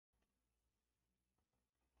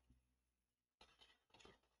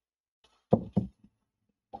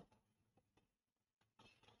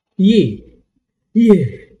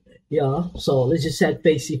Yeah. So let's just check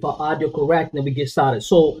face if our audio correct, then we get started.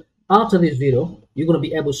 So after this video, you're gonna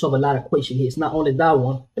be able to solve a lot of questions here. It's not only that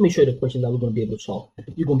one. Let me show you the question that we're gonna be able to solve.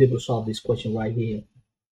 You're gonna be able to solve this question right here,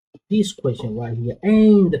 this question right here,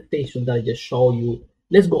 and the face one that I just showed you.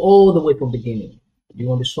 Let's go all the way from the beginning. You're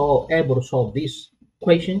gonna be able to solve this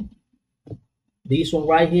question, this one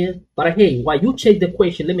right here. But hey, while you check the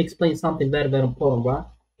question, let me explain something very, very important, right?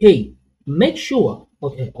 Hey, make sure,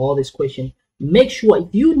 okay, all this question, make sure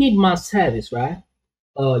if you need my service, right,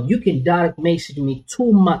 you can direct message me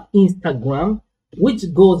to my Instagram,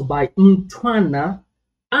 which goes by Mtwana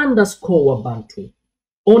 _ Wabantu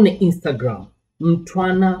on the Instagram,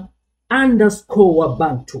 Mtwana _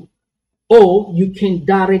 Wabantu. Or you can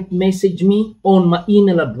direct message me on my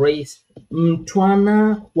email address,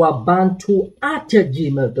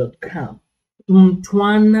 mtwanawabantu@gmail.com.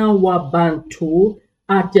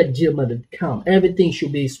 mtwanawabantu@gmail.com. Everything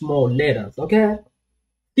should be small letters, okay?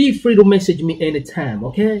 Feel free to message me anytime,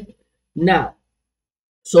 okay? Now,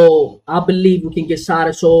 so I believe we can get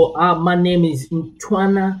started. So my name is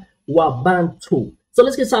Mtwana Wabantu. So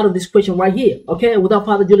let's get started with this question right here, okay? Without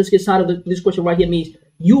further ado, let's get started with this question right here. Means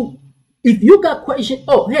if you got question,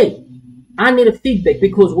 oh, hey, I need a feedback,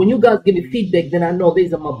 because when you guys give me feedback, then I know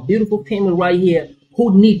there's my beautiful family right here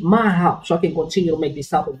who need my help so I can continue to make this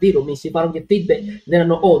type of video. Means if I don't get feedback, then I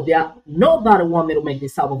know, oh, nobody want me to make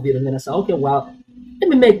this type of video. And then I say, okay, well, let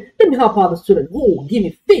me help other students who give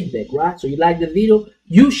me feedback, right? So you like the video,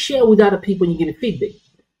 you share with other people and you give me feedback.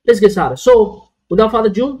 Let's get started. So without further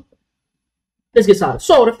ado, let's get started.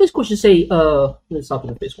 So the first question say, let's start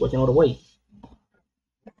with the first question all the way.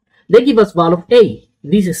 They give us value of A.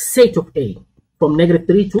 This is set of A from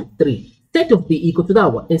 -3 to 3. Set of B equal to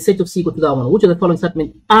that one, and set of C equal to that one. Which of the following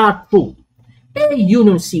statements are true? A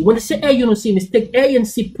union C. When they say A union C, let's take A and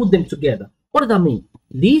C, put them together. What does that mean?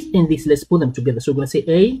 This and this, let's put them together. So we're going to say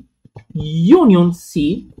A union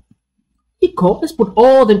C equal, let's put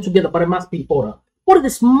all them together, but it must be in order. What is the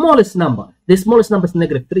smallest number? The smallest number is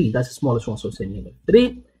 -3. That's the smallest one, so say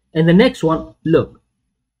 -3. And the next one, look,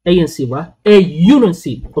 A and C, right? A union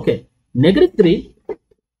C. Okay, -3.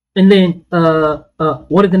 And then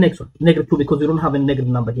what is the next one? -2, because we don't have a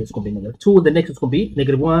negative number here. It's going to be -2. The next is going to be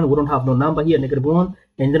 -1. We don't have no number here, -1.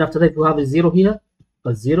 And then after that, we have a 0 here,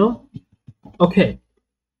 a 0. Okay,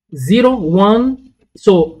 0, 1.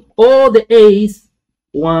 So all the A's,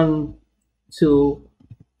 1, 2,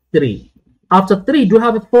 3. After 3, do you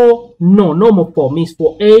have a 4? No, no more 4. Means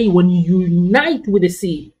for A, when you unite with the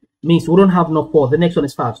C, means we don't have no 4. The next one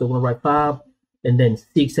is 5. So we're going to write 5, and then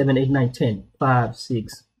 6, 7, 8, 9, 10. 5,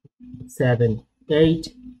 6, 7,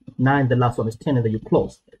 8, 9. The last one is 10, and then you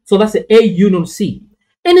close. So that's the A union C.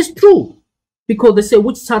 And it's true, because they say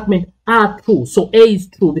which statement are true. So A is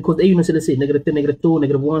true because A union C, let's say -3, -2,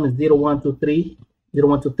 -1, 0, 1, 2, 3, 0,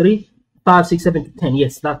 1, 2, 3, 5, 6, 7, 10.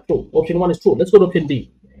 Yes, that's true. Option 1 is true. Let's go to option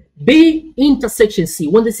B. B intersection C.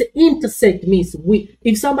 When they say intersect, means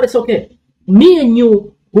if somebody says, okay, me and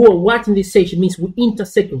you who are watching this session, means we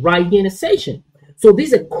intersect right here in the session. So this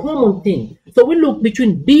is a common thing. So we look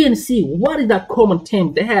between B and C. What is that common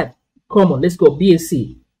thing they have common? Let's go B and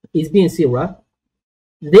C. Is B and C, right?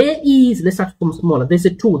 There is, let's start from smaller. There's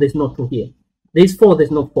a 2, there's no 2 here. There's 4,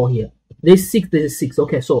 there's no 4 here. There's 6, there's a 6.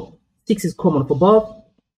 Okay, so 6 is common for both.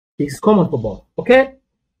 6 is common for both. Okay?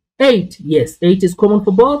 8, yes, 8 is common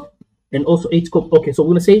for both. And also 8 is common. Okay, so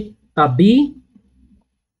we're going to say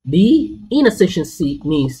B intersection C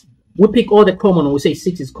means we pick all the common and we say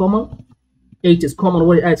 6 is common. 8 is common.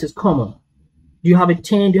 What else is common? Do you have a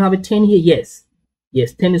 10? Do you have a 10 here? Yes.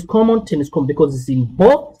 Yes, 10 is common. 10 is common because it's in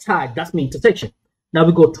both sides. That's my intersection. Now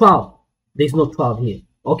we go 12. There's no 12 here.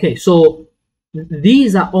 Okay, so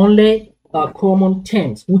these are only common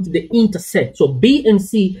terms which they intersect. So B and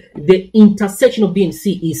C, the intersection of B and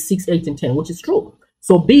C is 6, 8, and 10, which is true.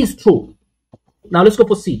 So B is true. Now let's go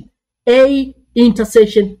for C. A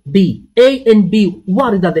intersection B. A and B,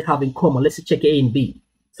 what is that they have in common? Let's check A and B.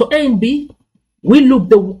 So A and B, we look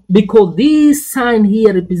because this sign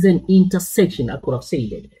here represent intersection. I could have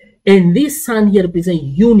said it. And this sign here represent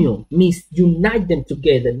union, means unite them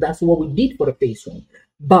together. That's what we did for the first one.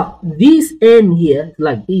 But this N here,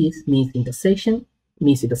 like this, means intersection,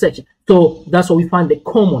 So that's what we find the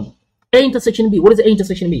common. A intersection B. What is A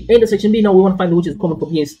intersection B? A intersection B, now we want to find which is common for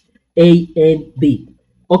B is A and B.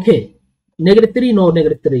 Okay. -3, no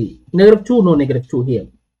 -3. -2, no -2 here.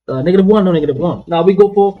 -1, no -1. Now we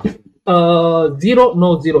go for 0,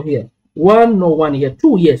 no 0 here. 1, no 1 here.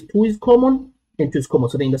 2, yes, 2 is common. And 2 is common,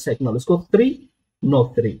 so they intersect. Now let's go 3,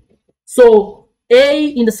 no 3. So A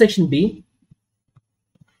intersection B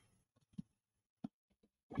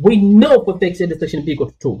We know for fixed intersection B equal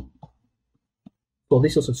to 2. So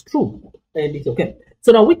this also is true. And it's okay.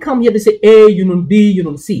 So now we come here to say A union B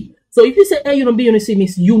union C. So if you say A union B union C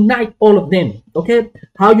means unite all of them. Okay.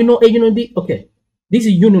 How you know A union B? Okay. This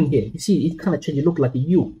is union here. You see, it kind of changes. It look like a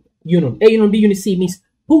U. Union. A union B union C means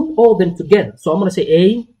put all them together. So I'm going to say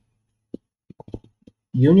A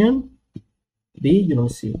union B union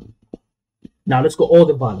C. Now let's go all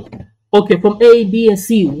the values. Okay, from A, B, and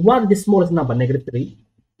C, what is the smallest number? -3.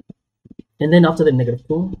 And then after the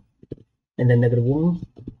 -2. And then -1.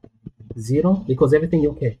 0. Because everything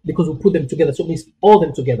okay. Because we put them together. So it means all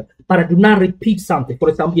them together. But I do not repeat something. For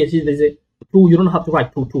example, here there's a 2. You don't have to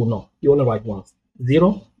write 2, 2. No. You only write once.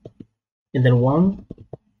 0. And then 1.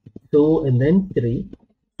 2. And then 3.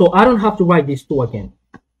 So I don't have to write this 2 again.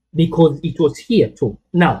 Because it was here 2.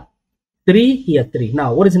 Now, 3 here, 3.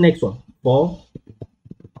 Now, what is the next one? 4.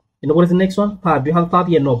 And what is the next one? 5. Do you have 5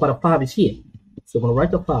 here? No, but a 5 is here. So I'm going to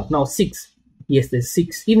write a 5. Now, 6. Yes, there's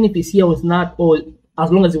 6. Even if it's here or it's not, or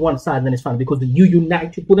as long as it's one side, then it's fine. Because you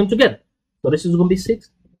unite to put them together. So this is going to be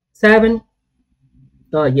 6. 7.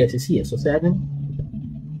 Yes, it's here. So 7.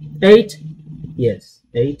 8. Yes,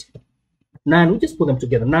 8. 9. We just put them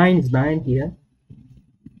together. 9 is 9 here.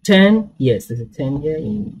 10. Yes, there's a 10 here.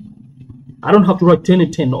 I don't have to write 10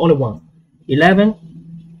 and 10. Only one. 11.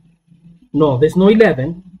 No, there's no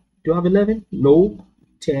 11. Do you have 11? No.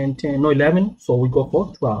 10, 10. No, 11. So we go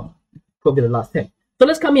for 12. 12 is the last 10. So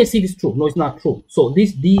let's come here and see if it's true. No, it's not true. So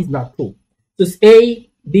this D is not true. So it's A,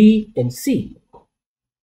 B, and C.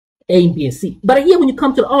 A, B, and C. But here when you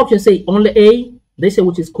come to the option, say only A, they say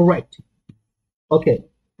which is correct. Okay.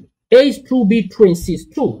 A is true, B true, and C is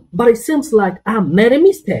true. But it seems like I made a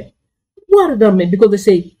mistake. What did I mean? Because they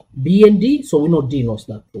say B and D, so we know D, no, it's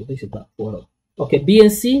not true. This is not true at all. Okay, B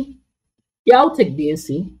and C. Yeah, I'll take B and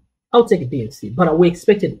C. I'll take B and C. But we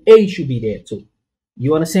expected A should be there too.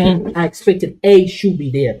 You understand? I expected A should be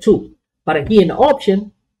there too. But here in the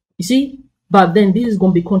option, you see? But then this is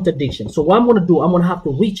going to be contradiction. So what I'm going to do, I'm going to have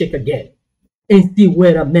to recheck again and see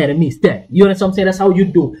where I made a mistake. You understand what I'm saying? That's how you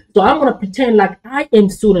do. So I'm going to pretend like I am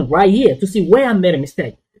student right here to see where I made a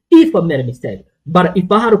mistake. If I made a mistake. But if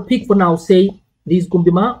I had to pick for now, say this is going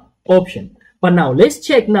to be my option. But now let's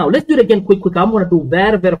check now. Let's do it again quick. I'm going to do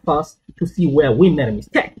very, very fast to see where we made a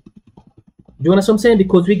mistake. Do you understand what I'm saying?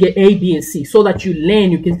 Because we get A, B, and C. So that you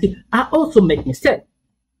learn, you can see, I also make mistake.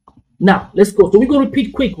 Now, let's go. So we're going to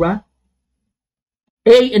repeat quick, right?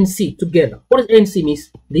 A and C together. What does A and C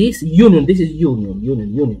means? This union. This is union,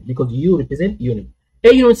 union, union. Because U represent union.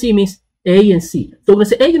 A union C means A and C. So we're going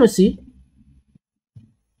to say A union C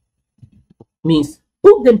means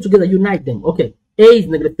put them together, unite them. Okay. A is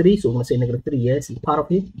 -3. So we're going to say -3. Yes, it's part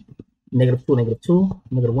of it. -2, -2,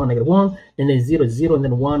 -1, -1, and then 0 is 0, and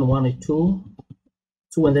then 1, 1 is 2,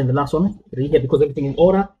 2, and then the last one 3 here because everything in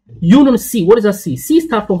order. Union C, what is that C? C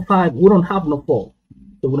starts from 5. We don't have no 4,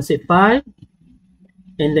 so we're gonna say 5,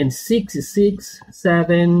 and then 6 is 6,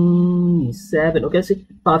 7 is 7. Okay, see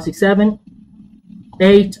 5, 6, 7,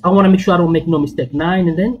 8. I want to make sure I don't make no mistake. 9,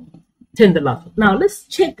 and then 10, the last one. Now let's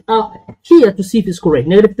check out here to see if it's correct.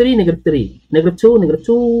 -3, -3, -2,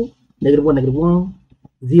 -2, -1, -1.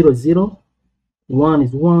 0 is 0, 1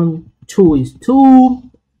 is 1, 2 is 2,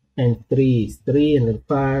 and 3 is 3, and then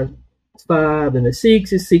 5 is 5, and then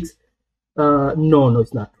 6 is 6. No,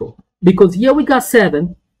 it's not true. Because here we got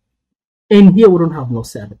 7, and here we don't have no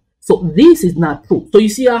 7. So this is not true. So you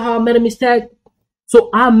see how I made a mistake?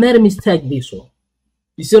 So I made a mistake this one.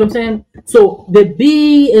 You see what I'm saying? So the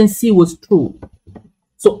B and C was true.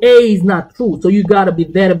 So A is not true. So you gotta be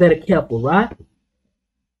very, very careful, right?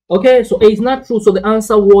 Okay, so A is not true. So the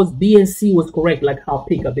answer was B and C was correct, like how I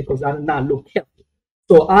pick up, because I did not look careful.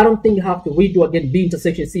 So I don't think you have to redo again B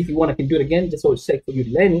intersection C. If you want, I can do it again, just so it's safe for you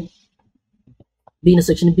to learn it. B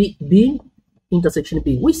intersection B, B intersection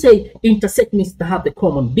B. We say intersect means to have the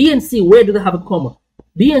common. B and C, where do they have in common?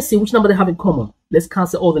 B and C, which number they have in common? Let's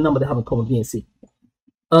cancel all the number they have in common, B and C.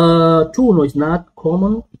 2, no, it's not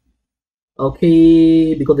common.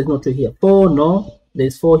 Okay, because there's no 2 here. 4, no.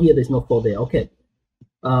 There's 4 here, there's no 4 there. Okay.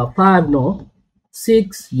 5, no.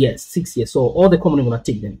 6, yes. 6, yes. So all the common, I'm going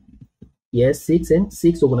to take them. Yes, 6 and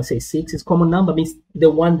 6. So we're going to say 6 is common number, means the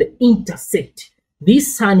one that intersect.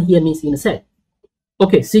 This sign here means intersect.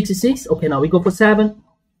 Okay, 6 is 6. Okay, now we go for 7.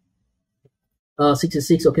 6 is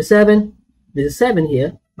 6. Okay, 7. There's a 7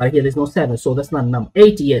 here. Right here, there's no 7. So that's not a number.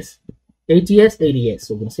 80, yes. 80, yes. 80, yes.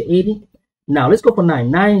 So we're going to say 80. Now let's go for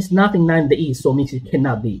 9. 9 is nothing. 9 the E, so means it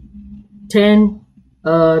cannot be. 10.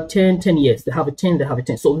 10, yes, they have a 10, they have a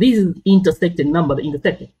 10. So this is intersected number, the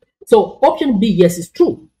intersected. So option B, yes, is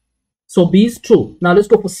true. So B is true. Now let's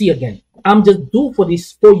go for C again. I'm just do for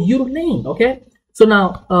this for you to learn, okay? So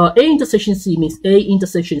now A intersection C means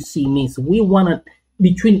we want to,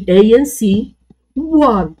 between A and C,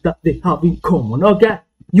 what that they have in common. Okay,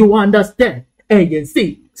 you understand? A and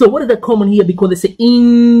C. So what is the common here? Because they say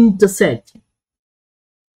intersect.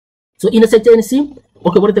 So intersect A and C.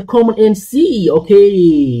 Okay, what is the common A and C?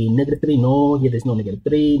 Okay, -3. No, here there's no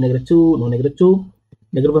 -3. -2. No -2.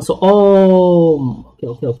 -1. So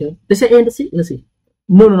okay. They say A and C. Let's see.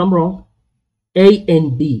 No, I'm wrong. A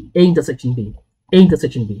and B. A intersection B. A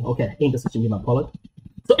intersection B. Okay, A intersection B. My apologies.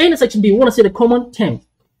 So A intersection B. We want to say the common term.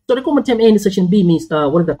 So the common term A intersection B means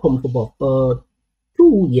what is the common for both?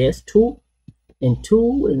 2. Yes, 2 and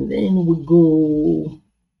 2, and then we go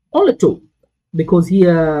only 2 because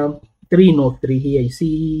here 3, no 3 here. You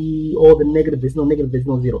see all the negative. There's no negative. There's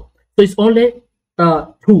no 0. So it's only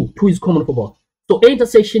 2. 2 is common for both. So A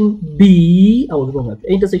intersection B. I was wrong. A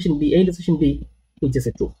intersection B. A intersection B is just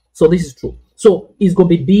a 2. So this is true. So it's going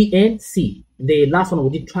to be B and C. The last one we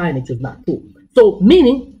did try and it was not true. So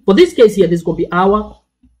meaning for this case here, this is going to be our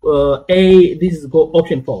A. This is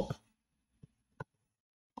option 4.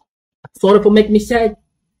 Sorry for making mistake.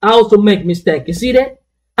 I also make mistake. You see that?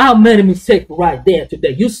 I made a mistake right there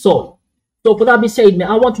today. You saw it. So for that being said, man,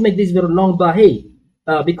 I want to make this video long, but hey,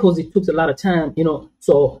 because it took a lot of time, you know.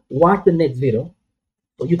 So watch the next video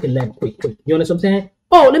so you can learn quick. You understand what I'm saying?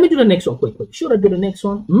 Oh, let me do the next one quick. Should I do the next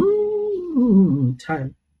one?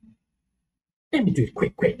 Time. Let me do it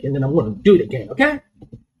quick, and then I'm going to do it again, okay?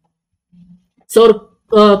 So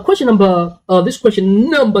question number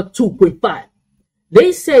 2.5.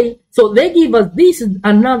 They say, so they give us, this is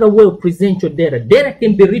another way of present your data. Data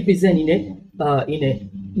can be represented in a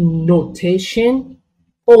notation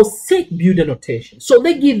or set builder notation. So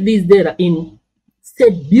they give this data in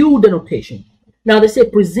set builder notation. Now they say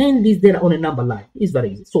present this data on a number line. It's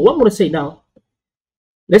very easy. So what I'm going to say now,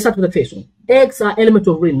 let's start with the first one. X are element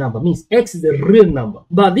of real number, means X is a real number,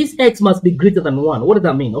 but this X must be greater than 1. What does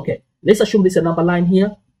that mean? Okay, let's assume this is a number line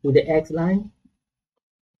here with the X line.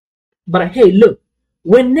 But hey, look,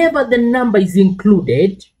 whenever the number is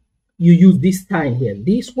included, you use this sign here,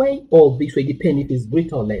 this way or this way, depending if it's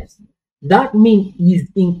greater or less. That means is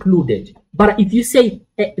included. But if you say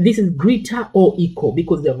this is greater or equal,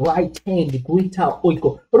 because the right hand greater or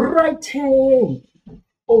equal, right hand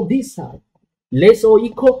or this side, less or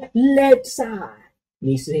equal, left side.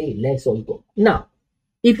 You say less or equal. Now,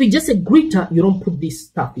 if it's just a greater, you don't put this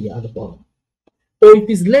stuff here at the bottom. Or if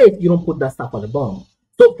it's less, you don't put that stuff at the bottom.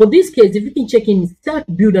 So for this case, if you can check in set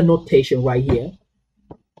builder notation right here,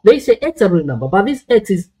 they say X is a real number, but this X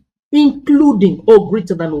is including or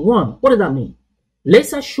greater than 1. What does that mean?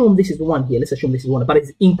 Let's assume this is 1 here. Let's assume this is 1, but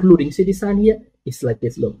it's including. See this sign here? It's like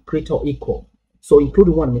this, look, greater or equal. So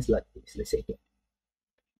including 1 means like this. Let's say here.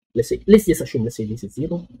 Let's just assume, let's say this is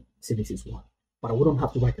 0, say this is 1. But we don't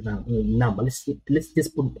have to write a number. Let's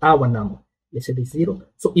just put our number. Let's say this is 0.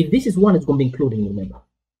 So if this is 1, it's going to be including, remember.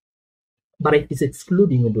 But if it's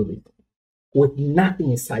excluding, you do it with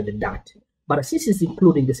nothing inside the dot. But since it's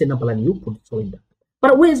including the same number line, you put it so in that.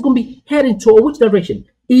 But where it's going to be heading to, or which direction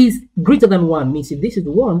is greater than 1, means if this is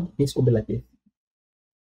 1, it's going to be like this.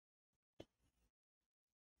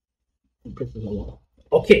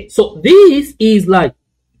 Okay, so this is like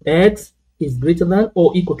X is greater than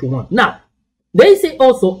or equal to 1. Now, they say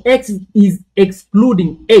also X is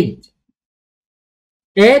excluding 8.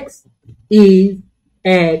 X is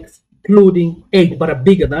excluding 8, but are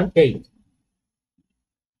bigger than 8.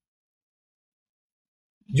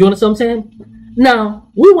 Do you understand what I'm saying? Now,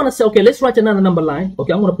 we want to say, okay, let's write another number line.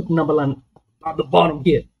 Okay, I'm going to put the number line at the bottom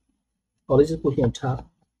here. Oh, let's just put here on top.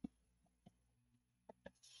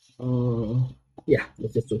 Yeah,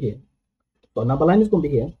 let's just do here. So number line is going to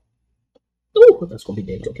be here. Oh, that's going to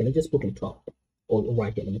be 8. Okay, let's just put it 12. Or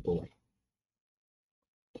right here, let me put right.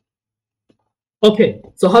 Okay,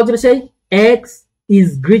 so how did I say? X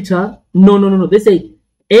is greater. No. They say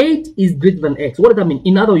 8 is greater than X. What does that mean?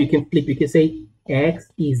 In other words, you can flip. You can say X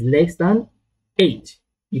is less than 8.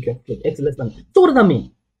 You can flip X is less than. So what does that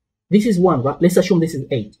mean? This is 1, right? Let's assume this is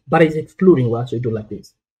 8, but it's excluding, right? So you do like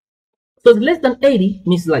this. So it's less than 80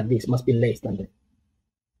 means like this, must be less than that.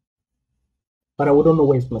 But I don't know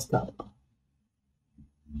where it's going to stop.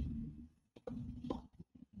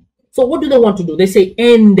 So what do they want to do? They say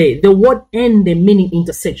end. The word end meaning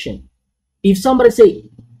intersection. If somebody say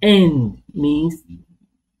end means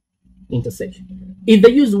intersection. If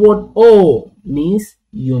they use the word or means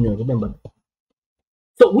union, remember.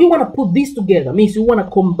 So we want to put this together, means we want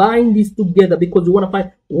to combine this together because we want to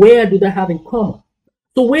find where do they have in common.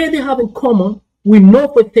 So where they have in common, we know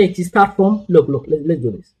for text it start from, look, let's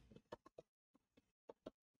do this.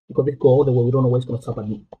 Because they go all the way, we don't know where it's going to stop at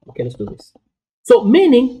me. Okay, let's do this. So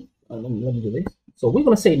meaning, let me do this. So we're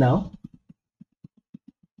gonna say now.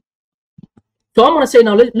 So I'm gonna say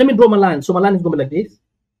now. Let me draw my line. So my line is gonna be like this.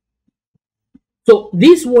 So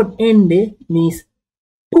this word "and" means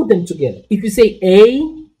put them together. If you say A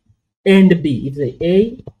and B, if you say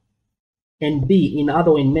A and B, in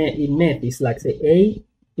math, it's like say A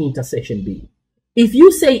intersection B. If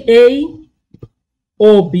you say A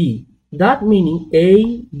or B, that meaning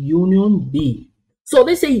A union B. So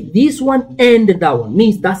they say this one and that one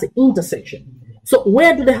means that's an intersection. So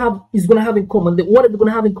where do they have is going to have in common? What are they going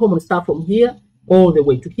to have in common? Start from here all the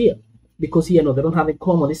way to here, because here no, they don't have in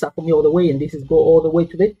common. They start from here all the way, and this is go all the way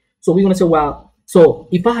to there. So we're going to say, well, so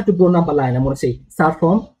if I had to draw a number line, I'm going to say start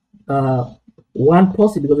from 1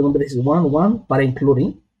 positive, because remember this is 1, but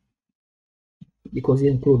including, because it's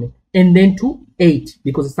including, and then to 8,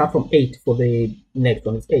 because it starts from 8 for the next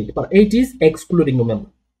one is 8, but 8 is excluding, remember.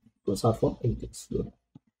 So start from 8 excluding.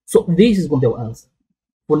 So this is going to be our answer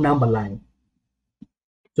for number line.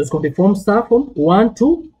 So it's going to be from start from 1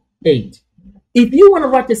 to 8. If you want to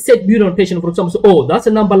write a set builder notation, for example, so, oh, that's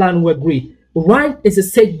a number line we agree. Write as a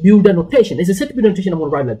set builder notation. It's a set builder notation. I'm going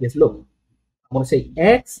to write like this. Look, I'm going to say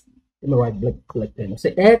X. Let me write like that.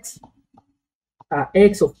 Say X,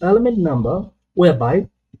 X of element number, whereby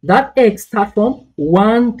that X starts from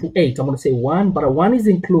 1 to 8. I'm going to say 1, but 1 is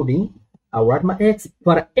including. I'll write my X,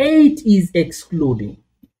 but 8 is excluding.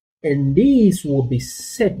 And this will be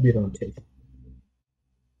set builder notation.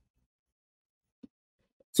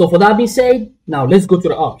 So for that being said, now let's go to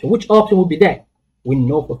the option. Which option will be that? We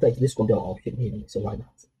know for fact this is going to be our option here. So right now,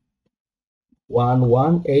 1,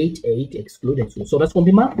 1, 8, 8, excluding 2. So that's going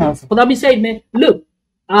to be my answer. For that being said, man, look,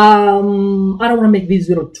 I don't want to make this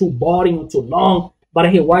video too boring or too long, but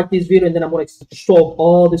I watch this video and then I'm going to solve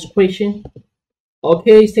all this question.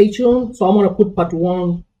 Okay, stay tuned. So I'm going to put part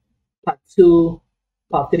 1, part 2,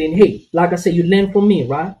 part 3, and hey, like I said, you learn from me,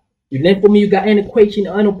 right? You learn from me. You got any question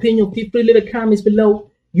or any opinion, feel free to leave the comments below.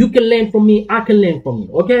 You can learn from me. I can learn from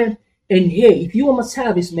you. Okay. And hey, if you want my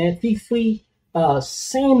service, man, feel free.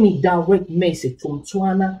 Send me direct message to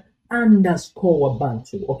Mtwana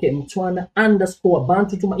 _Wabantu. Okay, Mtwana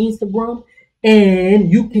 _Wabantu to my Instagram, and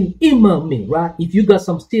you can email me, right? If you got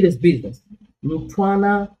some serious business,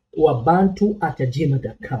 Mtwana Wabantu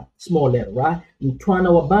 @gmail.com. Small letter, right? Mtwana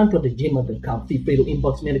Wabantu @gmail.com. Feel free to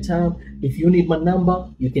inbox me anytime. If you need my number,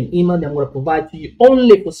 you can email me. I'm going to provide to you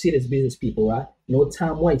only for serious business people, right? No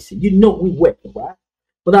time wasted. You know we working, right?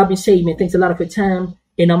 But that being said, man, thanks a lot for your time,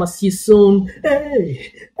 and I'm going to see you soon.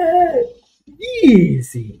 Hey,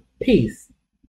 easy. Peace.